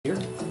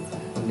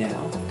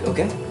now.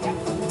 Okay. Yeah.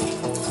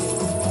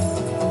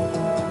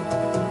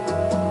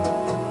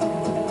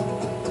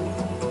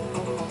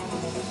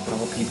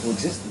 All people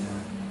exist in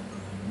there.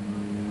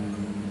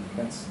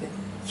 That's it.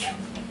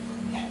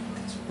 Yeah,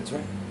 that's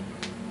right.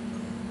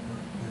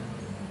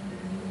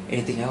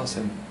 Anything else?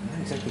 I'm not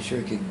exactly sure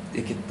it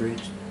could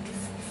bridge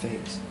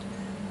phase.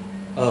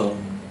 Oh.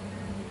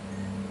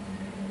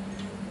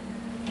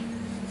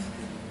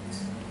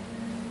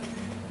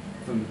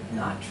 From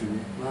not true.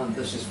 Well,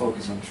 let's just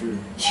focus on true.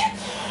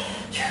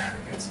 Yeah.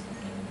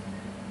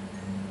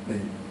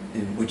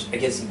 Which I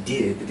guess he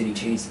did, but then he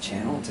changed the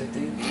channel type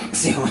thing.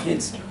 See how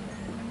it's.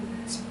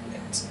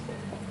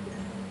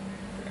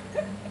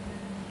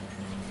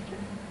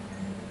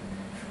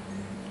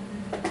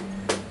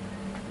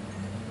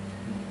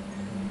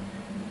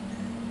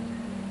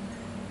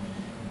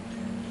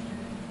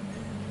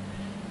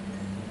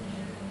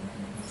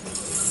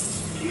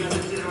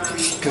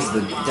 Because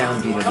the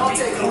downbeat of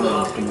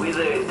the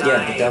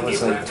yeah, but that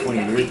was like 20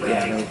 years.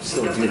 Yeah, they'll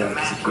still do that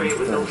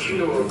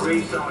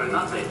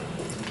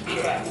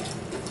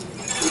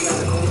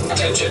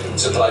Attention,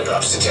 supply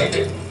drops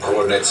detected.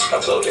 Coordinates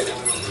uploaded.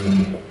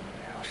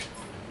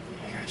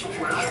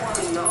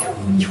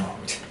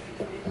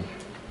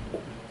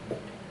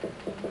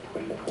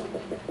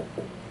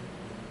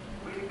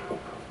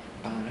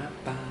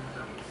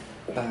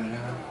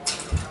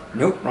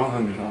 Nope, wrong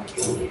hungry hog.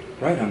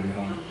 Right hungry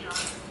hog.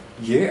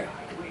 Yeah.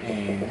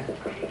 And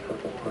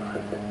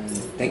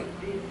think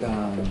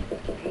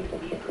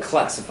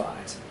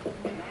classified.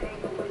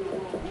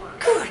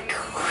 Good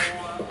God.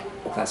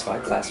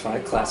 Classified,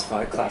 classified,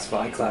 classified,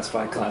 classified,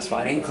 classified,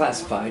 classified, and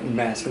classified, and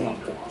mask alone.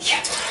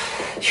 Yeah.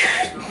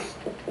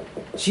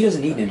 She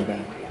doesn't need ninja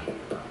bag.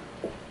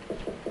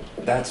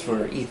 That's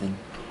for Ethan.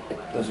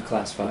 Those are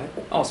classified.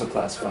 Also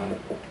classified.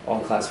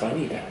 All classified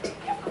need bags.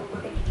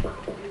 How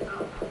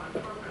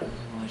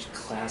much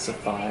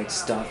classified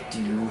stuff do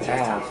you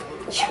have?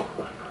 Yeah.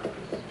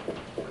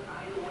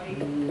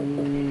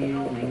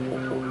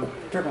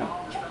 Turn out.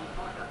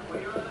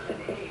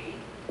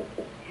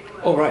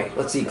 All right,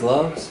 let's see,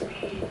 gloves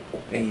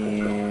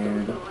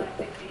and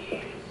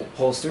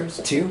holsters,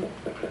 2.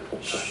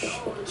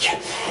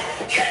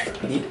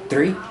 Need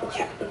 3.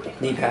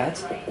 Knee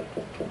pads.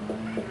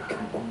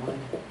 Come on.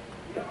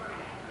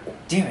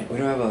 Damn it, we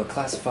don't have a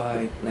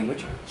classified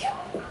language.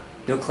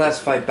 No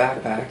classified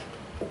backpack.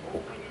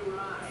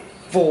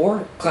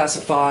 4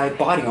 classified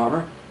body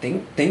armor.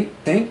 Think.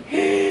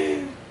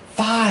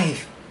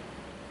 5.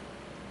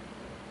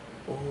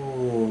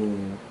 Oh.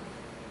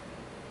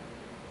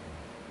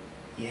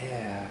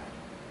 Yeah.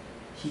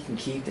 He can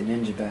keep the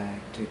ninja bag,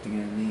 type thing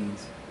it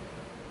means.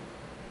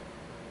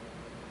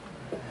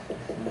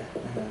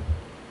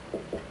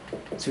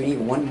 So we need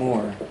one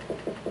more.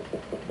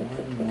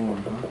 One more,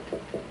 huh?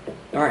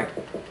 Alright.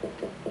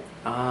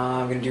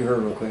 I'm gonna do her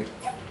real quick.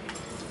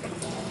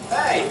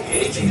 Hey,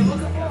 anything you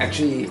looking for?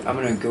 Actually, I'm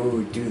gonna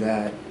go do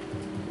that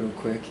real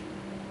quick.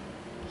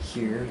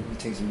 Here. It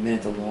takes a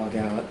minute to log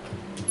out.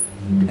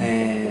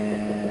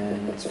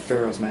 And it's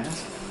Ferro's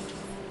mask.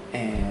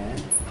 And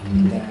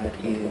that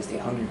is the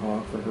Hungry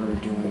Hog for her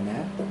doing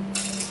that.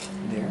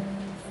 There.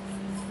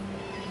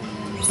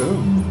 And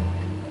boom.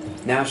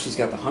 Now she's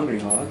got the Hungry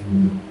Hog.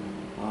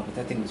 But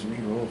that thing was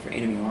re-rolled for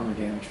enemy armor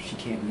damage, which she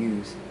can't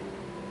use.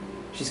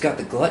 She's got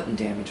the Glutton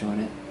damage on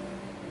it.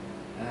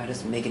 It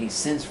doesn't make any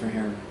sense for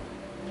her.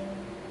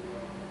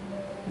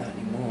 Not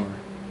anymore.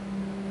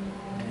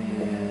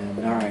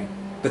 And, alright.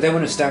 But then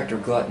when it's stacked her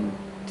Glutton,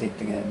 take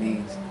thing that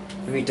means.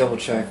 Let me double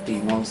check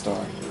the Lone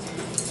Star.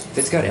 If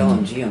it's got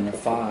LMG on the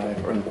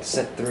 5, or the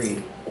set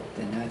 3,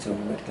 then that's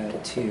over with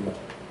that too.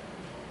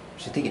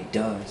 Which I think it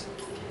does.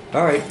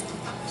 Alright,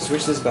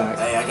 switch this back.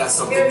 Hey, I got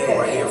something new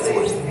right here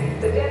for you.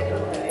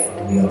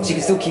 She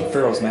can still keep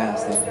Ferro's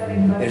mask though,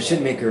 and it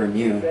should make her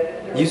immune.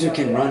 User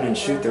can run and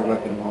shoot their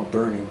weapon while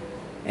burning,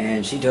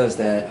 and she does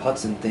that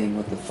Hudson thing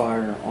with the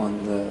fire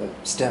on the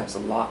steps a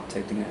lot,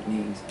 type thing that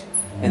means.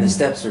 And the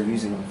steps are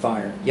using on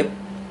fire. Yep,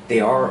 they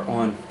are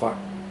on fire.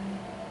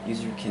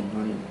 User can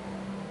run and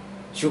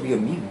she'll be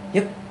immune.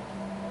 Yep,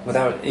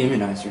 without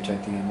immunizer,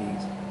 type thing that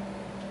means.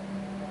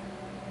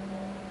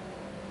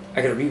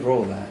 I gotta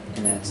re-roll that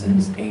in that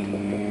sense.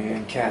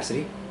 And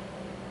Cassidy,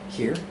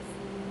 here.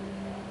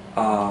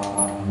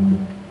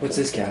 What's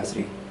this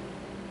Cassidy?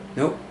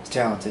 Nope, it's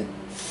talented.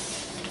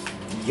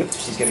 Yep,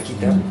 she's gotta keep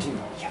that one too.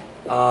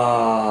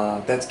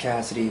 That's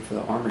Cassidy for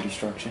the armor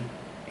destruction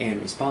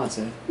and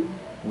responsive,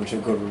 which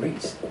will go to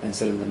Reese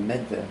instead of the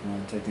Medvev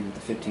one, I think, with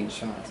the 15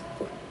 shots.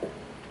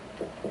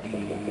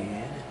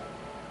 And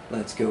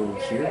let's go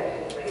here.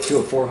 Do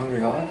a 4 Hungry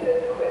Hog,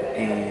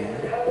 and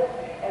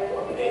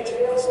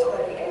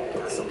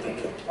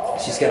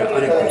she's got to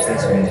unequip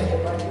this one.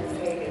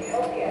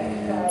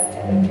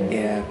 And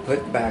yeah,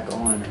 put back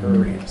on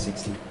her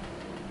M60,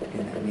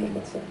 and that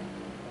means.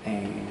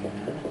 And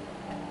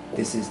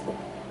this is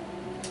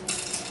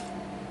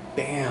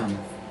bam,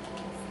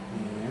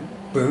 and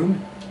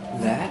boom,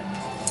 that.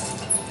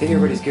 I think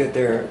everybody's good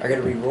there. I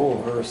gotta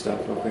re-roll her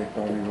stuff real quick,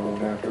 but I'll re-roll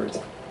it afterwards.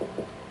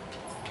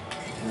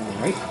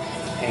 Alright.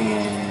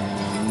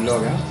 and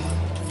log out.